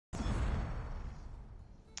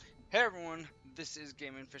Hey everyone, this is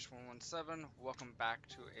GamingFish117. Welcome back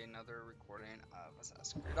to another recording of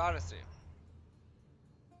Assassin's Creed Odyssey.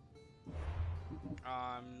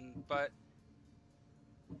 But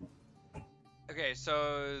okay,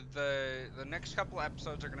 so the next couple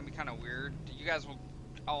episodes are gonna be kind of weird.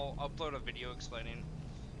 I'll upload a video explaining.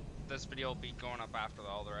 This video will be going up after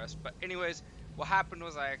all the rest. But anyways, what happened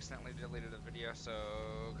was I accidentally deleted a video, so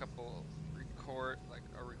a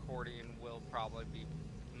recording will probably be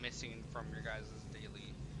missing from your guys'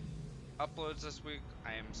 daily uploads this week.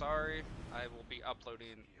 I am sorry. I will be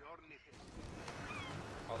uploading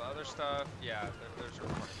all the other stuff. Yeah, there's a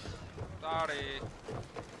recording. Sorry.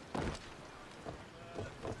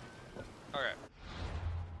 Okay.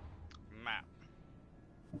 Map.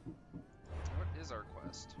 What is our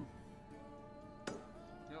quest? You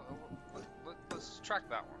know, let's track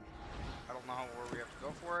that one. I don't know where we have to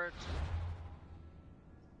go for it.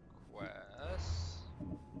 Quest.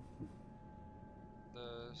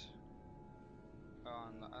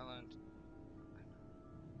 On the island.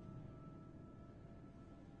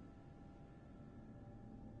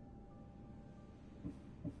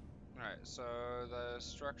 Alright, so the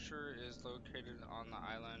structure is located on the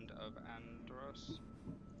island of Andros.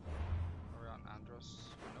 Are we on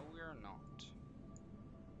Andros? No, we are not.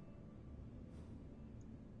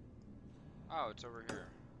 Oh, it's over here.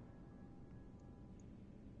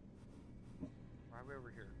 Why are we over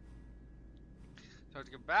here? So we have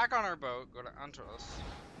to get back on our boat, go to Andros.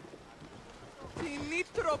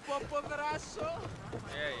 Dimitro Popovrasso.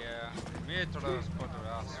 Yeah. Mitros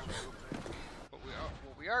Potovrasso.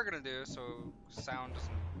 What we are gonna do, so sound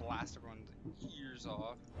doesn't blast everyone's ears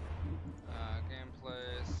off.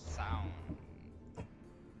 Gameplay sound.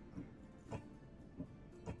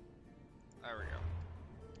 There we go.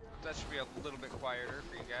 That should be a little bit quieter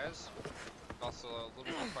for you guys. Also a little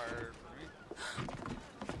bit quieter for me.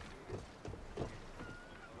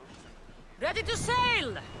 Ready to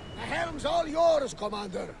sail! The helm's all yours,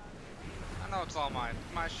 Commander. I know it's all mine.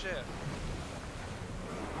 My ship.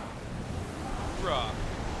 Bruh.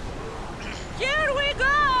 Here we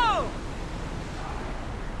go!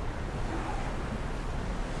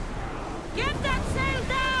 Get that sail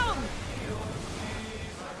down!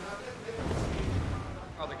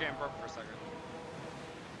 Oh, the game broke for a second.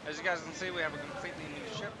 As you guys can see, we have a completely new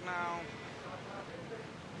ship now. I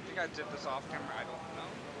think I did this off camera, I don't know.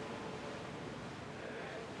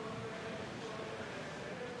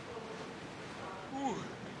 Ooh.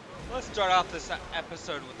 Let's start off this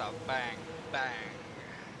episode with a bang, bang.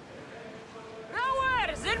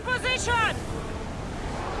 Rowers in position!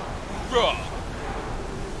 Bruh.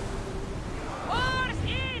 Oars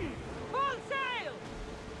in! Full sail!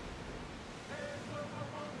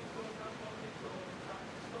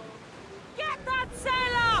 Get that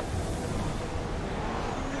sail up!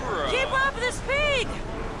 Bruh. Keep up the speed!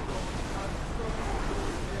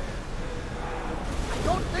 I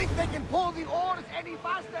don't think they can pull the oars any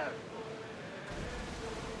faster.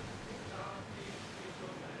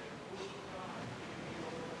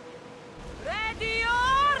 Ready,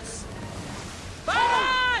 oars!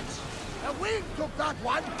 Barrage! The wind took that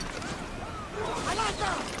one.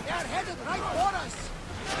 Alanda, they are headed right for us.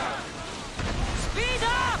 Speed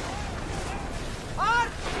up!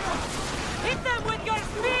 Arch! Hit them with your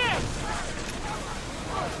spears!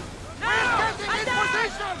 Now! Getting in Attack!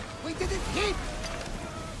 position. We didn't hit.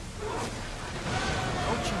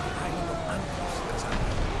 Approaching the island of Andros, Cassandra.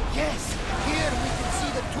 Yes, here we can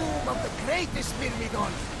see the tomb of the greatest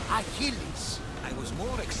Myrmidon, Achilles. I was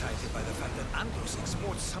more excited by the fact that Andros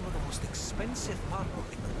exports some of the most expensive marble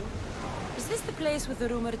in the world. Is this the place with the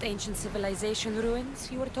rumored ancient civilization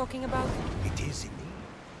ruins you were talking about? It is indeed.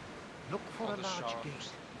 Look for All a the large shops.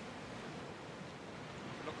 gate.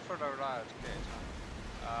 Look for the large gate.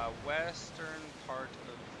 Western part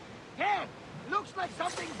of... Hey, looks like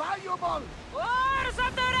something valuable. Oars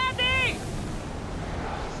at the ready!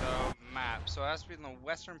 So, map. So it has to be in the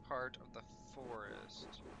western part of the forest.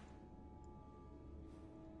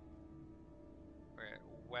 Okay,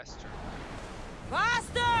 western.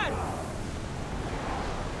 Faster!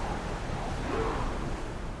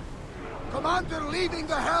 Commander leaving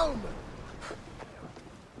the helm.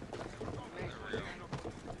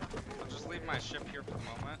 I'll just leave my ship here for the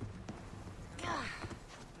moment.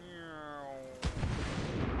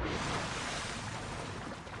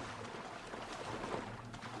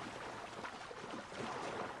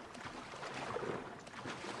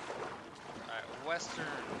 Alright, western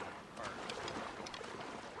part.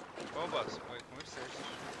 Boba, wait, can we seriously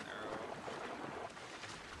shoot an arrow?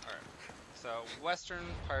 Alright, so western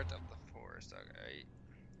part of the forest, okay.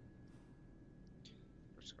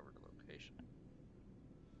 Discovered a location.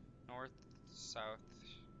 North, south,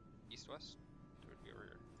 east, west? It would be over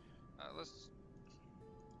here. Let's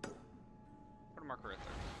put a marker right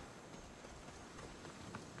there.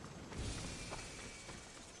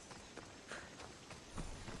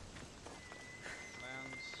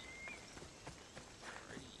 Lands.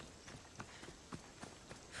 Alrighty.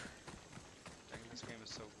 Dang, this game is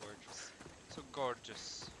so gorgeous. So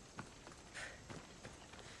gorgeous.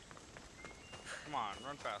 Come on,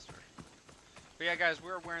 run faster. But yeah, guys,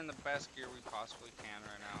 we're wearing the best gear we possibly can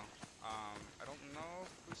right now. I don't know if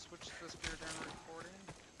we switched this gear during the recording.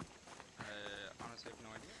 Honestly, I have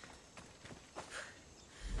no idea.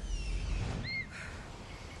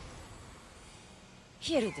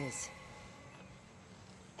 Here it is.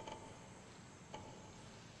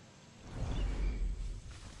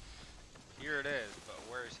 Here it is, but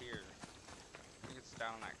where's here? I think it's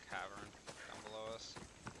down in that cavern, down below us.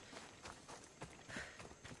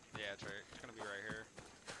 Yeah, it's right. It's gonna be right here.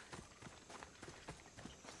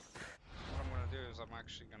 What I'm gonna do is I'm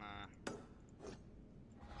actually gonna...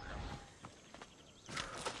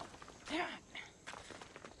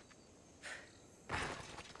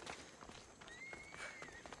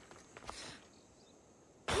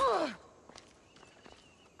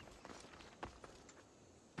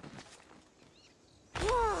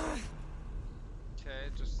 Okay,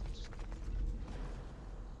 just...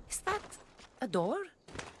 Is that a door?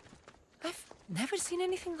 I've never seen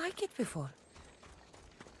anything like it before.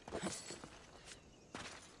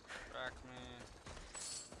 Track me.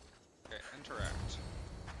 Okay, interact.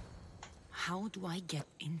 How do I get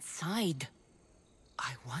inside?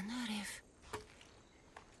 I wonder if...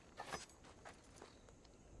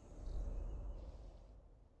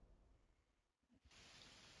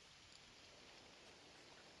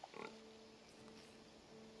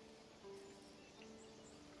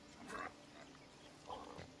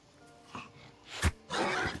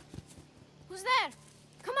 Who's there?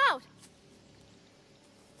 Come out!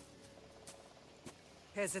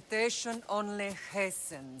 Hesitation only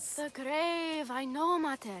hastens. The grave, I know,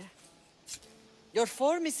 Mater. Your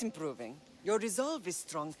form is improving. Your resolve is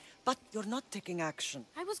strong, but you're not taking action.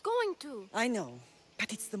 I was going to. I know,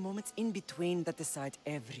 but it's the moments in between that decide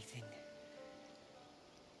everything.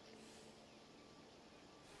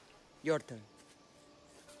 Your turn.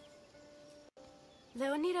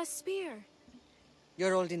 Leonida's spear.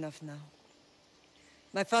 You're old enough now.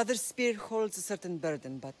 My father's spear holds a certain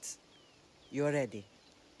burden, but you're ready.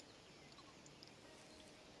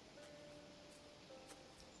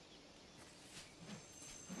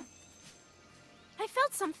 I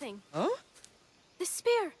felt something. Huh? The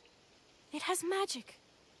spear. It has magic.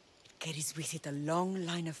 It carries with it a long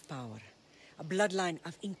line of power. A bloodline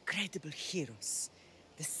of incredible heroes.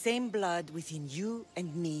 The same blood within you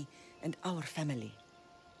and me and our family.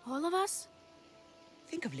 All of us?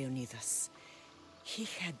 Think of Leonidas. He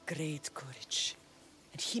had great courage,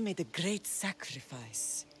 and he made a great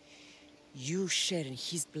sacrifice. You share in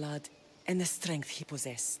his blood and the strength he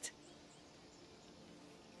possessed.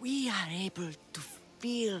 We are able to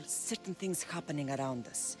feel certain things happening around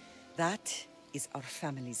us. That is our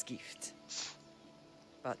family's gift.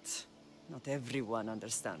 But not everyone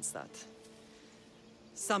understands that.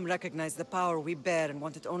 Some recognize the power we bear and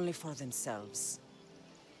want it only for themselves.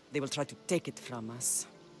 They will try to take it from us.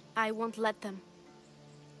 I won't let them.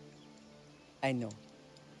 I know.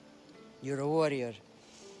 You're a warrior.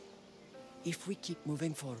 If we keep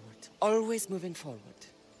moving forward, always moving forward,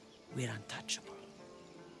 we're untouchable.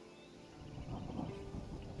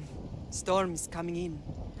 Storm is coming in.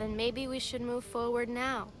 Then maybe we should move forward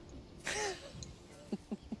now.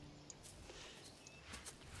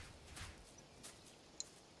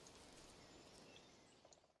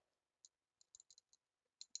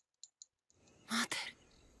 Mother,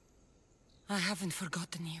 I haven't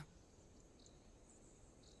forgotten you.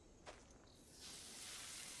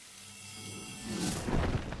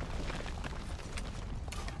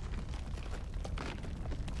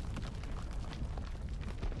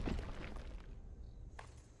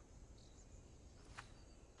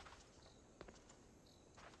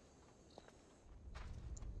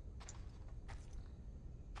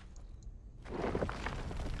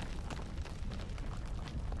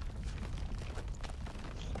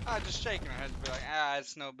 Just shaking her head and be like,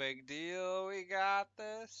 it's no big deal, we got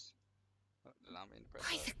this. Oh, did not mean to press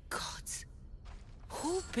By that. the gods!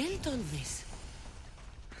 Who built all this?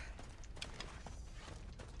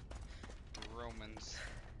 Romans.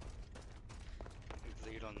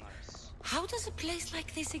 Little nice. How does a place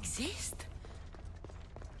like this exist?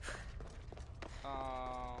 By,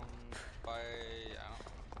 I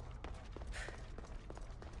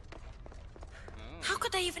don't know. How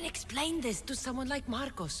could I even explain this to someone like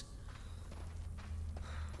Marcos?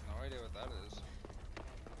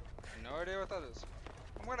 idea what that is.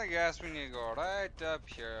 I'm gonna guess we need to go right up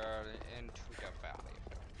here into the valley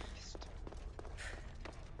of the east.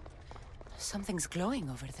 Something's glowing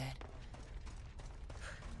over there.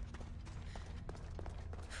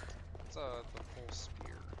 It's the full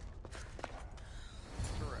spear.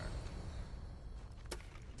 Correct.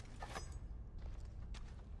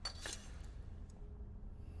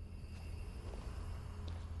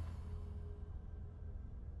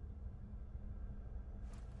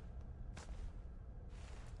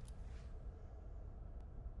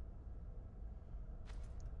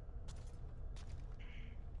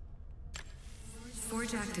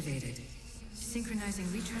 Forge activated. Synchronizing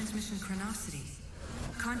retransmission chronicity.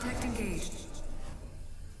 Contact engaged.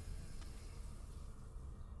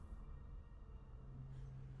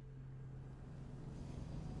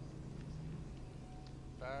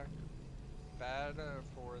 Bad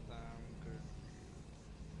for them. Good.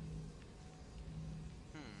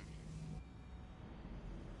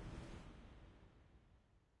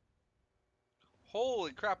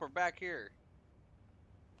 Holy crap, we're back here.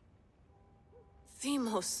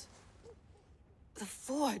 Themos. The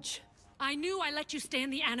Forge. I knew I let you stay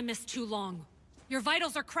in the Animus too long. Your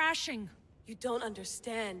vitals are crashing. You don't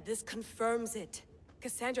understand. This confirms it.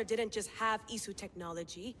 Cassandra didn't just have Isu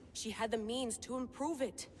technology. She had the means to improve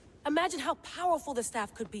it. Imagine how powerful the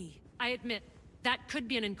staff could be. I admit, that could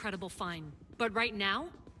be an incredible find. But right now,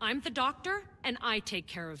 I'm the doctor, and I take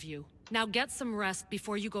care of you. Now get some rest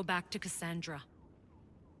before you go back to Cassandra.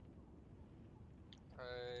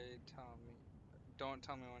 Don't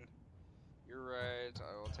tell me when. You're right,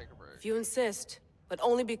 I will take a break. If you insist, but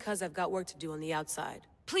only because I've got work to do on the outside.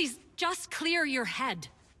 Please, just clear your head.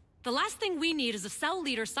 The last thing we need is a cell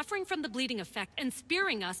leader suffering from the bleeding effect and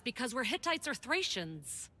spearing us because we're Hittites or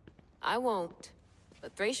Thracians. I won't.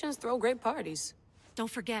 But Thracians throw great parties.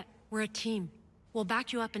 Don't forget, we're a team. We'll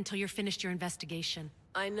back you up until you're finished your investigation.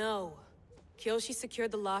 I know. Kyoshi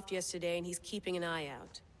secured the loft yesterday and he's keeping an eye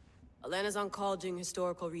out. Elena's on call doing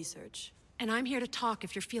historical research. And I'm here to talk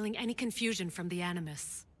if you're feeling any confusion from the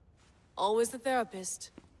Animus. Always the therapist.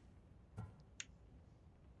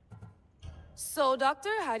 So, Doctor,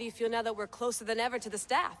 how do you feel now that we're closer than ever to the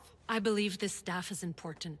staff? I believe this staff is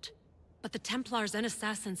important. But the Templars and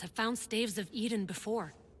Assassins have found staves of Eden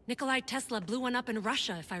before. Nikolai Tesla blew one up in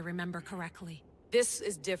Russia, if I remember correctly. This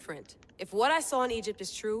is different. If what I saw in Egypt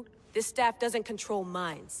is true, this staff doesn't control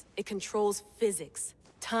minds. It controls physics,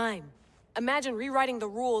 time. Imagine rewriting the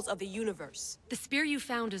rules of the universe. The spear you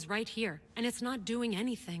found is right here, and it's not doing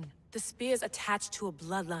anything. The spear's attached to a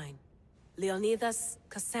bloodline. Leonidas,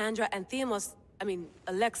 Cassandra, and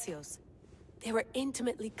Alexios. They were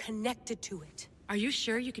intimately connected to it. Are you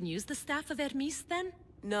sure you can use the Staff of Hermes, then?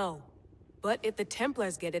 No. But if the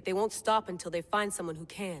Templars get it, they won't stop until they find someone who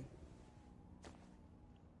can.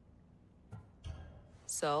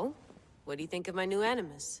 So, what do you think of my new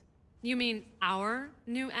Animus? You mean our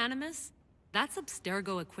new Animus? That's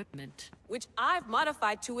Abstergo equipment. Which I've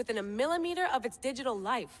modified to within a millimeter of its digital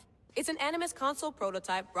life. It's an Animus console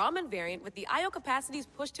prototype, Brahmin variant, with the I/O capacities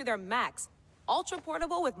pushed to their max.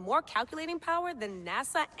 Ultra-portable with more calculating power than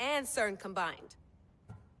NASA and CERN combined.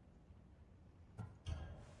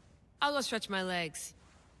 I'll go stretch my legs.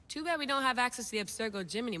 Too bad we don't have access to the Abstergo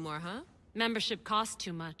gym anymore, huh? Membership costs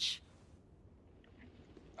too much.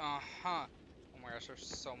 Uh-huh. Oh my gosh, there's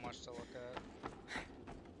so much to look at.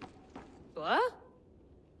 What?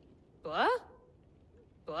 What?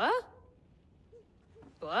 What?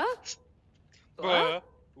 What? What?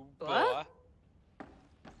 What?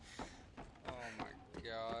 Oh my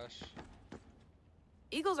gosh.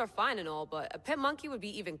 Eagles are fine and all, but a pet monkey would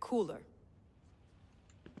be even cooler.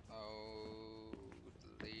 Oh,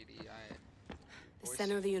 lady, The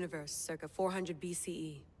center of the universe, circa 400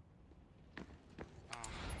 BCE.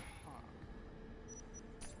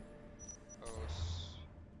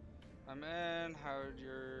 I'm in. How'd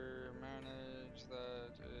you manage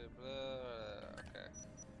that? Okay.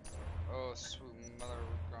 Oh, sweet mother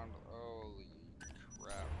of God. Holy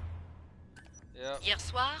crap. Yep. Hier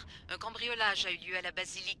soir, un cambriolage a eu lieu à la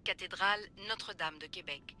basilique cathédrale Notre-Dame de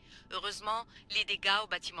Québec. Heureusement, les dégâts au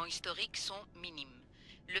bâtiment historique sont minimes.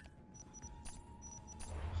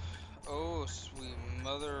 Oh, sweet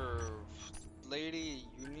mother lady,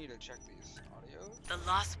 you need to check these audios. The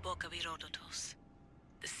lost book of Herodotus.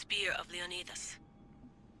 The spear of Leonidas.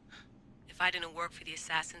 If I didn't work for the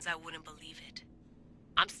assassins, I wouldn't believe it.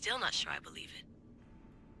 I'm still not sure I believe it.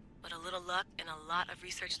 But a little luck and a lot of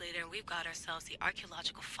research later, and we've got ourselves the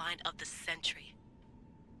archaeological find of the century.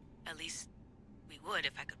 At least, we would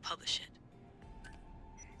if I could publish it.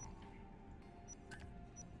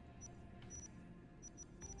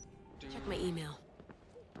 Check my email.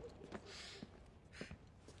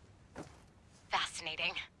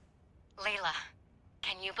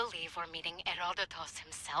 before meeting Herodotus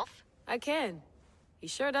himself? I can. He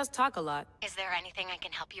sure does talk a lot. Is there anything I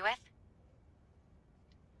can help you with?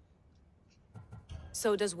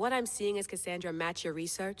 So does what I'm seeing as Cassandra match your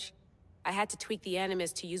research? I had to tweak the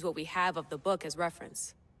Animus to use what we have of the book as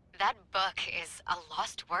reference. That book is a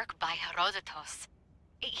lost work by Herodotus.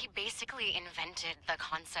 He basically invented the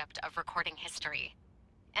concept of recording history.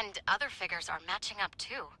 And other figures are matching up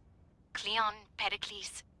too. Cleon,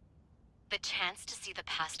 Pericles. The chance to see the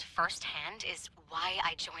past firsthand is why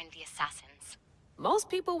I joined the Assassins. Most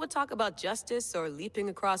people would talk about justice or leaping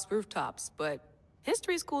across rooftops, but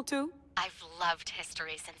history's cool too. I've loved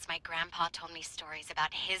history since my grandpa told me stories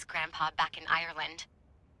about his grandpa back in Ireland.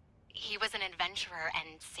 He was an adventurer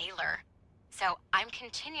and sailor. So I'm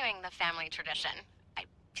continuing the family tradition. I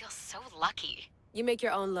feel so lucky. You make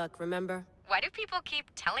your own luck, remember? Why do people keep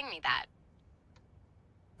telling me that?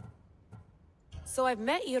 So I've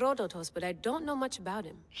met Herodotus, but I don't know much about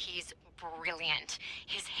him. He's brilliant.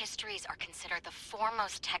 His histories are considered the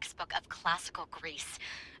foremost textbook of classical Greece.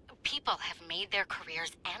 People have made their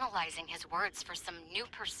careers analyzing his words for some new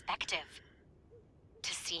perspective.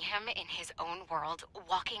 To see him in his own world,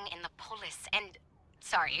 walking in the polis, and...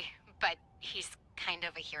 Sorry, but he's kind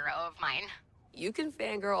of a hero of mine. You can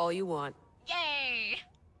fangirl all you want. Yay!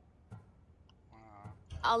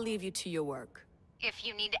 I'll leave you to your work. If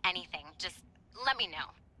you need anything, just let me know.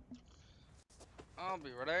 I'll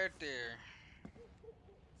be right there.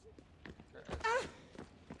 Oh,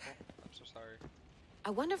 I'm so sorry. I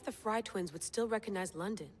wonder if the Fry twins would still recognize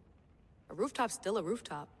London. A rooftop's still a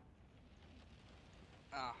rooftop.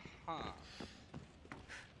 Uh-huh.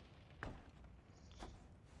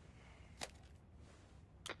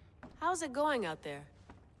 How's it going out there?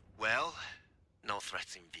 Well, no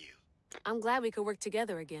threats in view. I'm glad we could work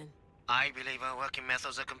together again. I believe our working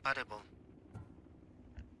methods are compatible.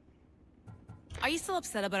 Are you still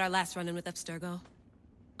upset about our last run-in with Abstergo?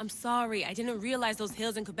 I'm sorry, I didn't realize those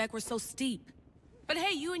hills in Quebec were so steep. But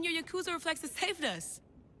hey, you and your Yakuza reflexes saved us.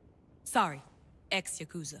 Sorry,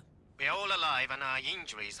 ex-Yakuza. We're all alive and our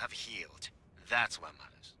injuries have healed. That's what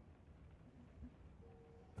matters.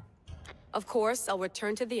 Of course, I'll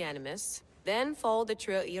return to the Animus, then follow the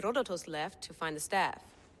trail Herodotus left to find the staff.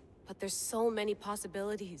 But there's so many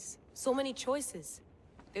possibilities, so many choices.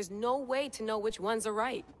 There's no way to know which ones are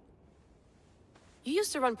right. You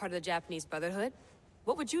used to run part of the Japanese Brotherhood.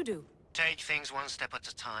 What would you do? Take things one step at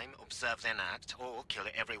a time, observe then act, or kill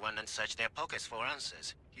everyone and search their pockets for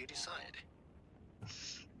answers. You decide.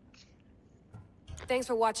 Thanks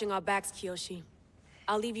for watching our backs, Kiyoshi.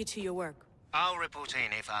 I'll leave you to your work. I'll report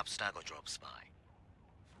in if Abstergo drops by.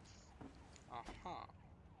 Uh-huh.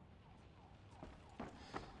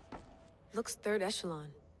 Looks third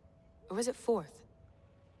echelon. Or is it fourth?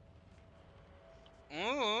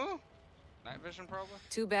 Ooh. Night vision, probably?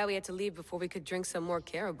 Too bad we had to leave before we could drink some more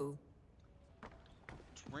caribou.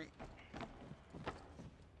 Drink.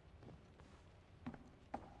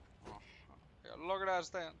 Oh, yeah, look at that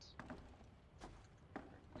stance.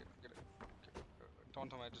 Get it. Don't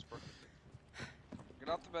tell me I just broke it. Get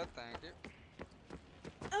out the bed, thank you.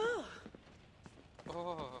 Oh.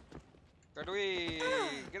 Oh. Get away!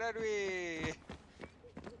 Get out of way!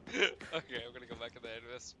 Okay, I'm gonna go back in the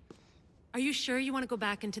Animus. Are you sure you want to go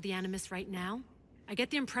back into the Animus right now? I get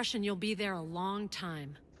the impression you'll be there a long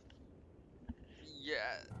time.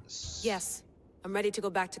 Yes. Yes. I'm ready to go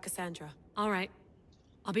back to Cassandra. All right.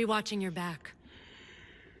 I'll be watching your back.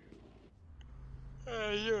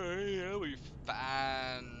 Yeah, I'll be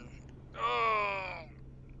fine. Oh!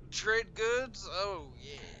 Trade goods? Oh,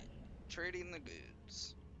 yeah. Trading the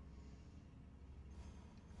goods.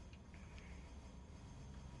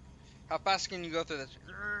 How fast can you go through this?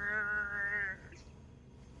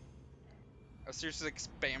 I was seriously like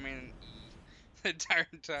spamming E the entire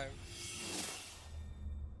time.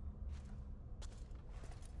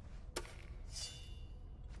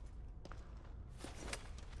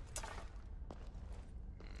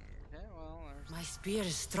 Okay, well, there's... My spear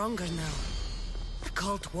is stronger now. The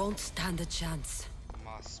cult won't stand a chance.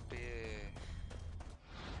 Must be.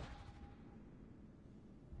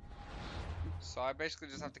 So I basically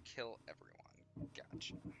just have to kill everyone.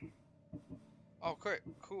 Gotcha. Oh, great.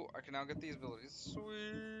 Cool. I can now get these abilities.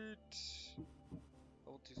 Sweet.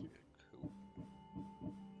 Level 2 speed. Cool.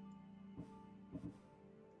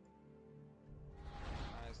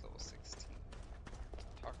 Nice. Level 16.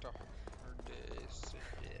 Talk to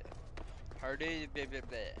Hardy. Hardy.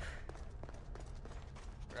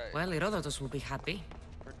 Right. Well, Herodotus will be happy.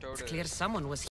 It's clear someone was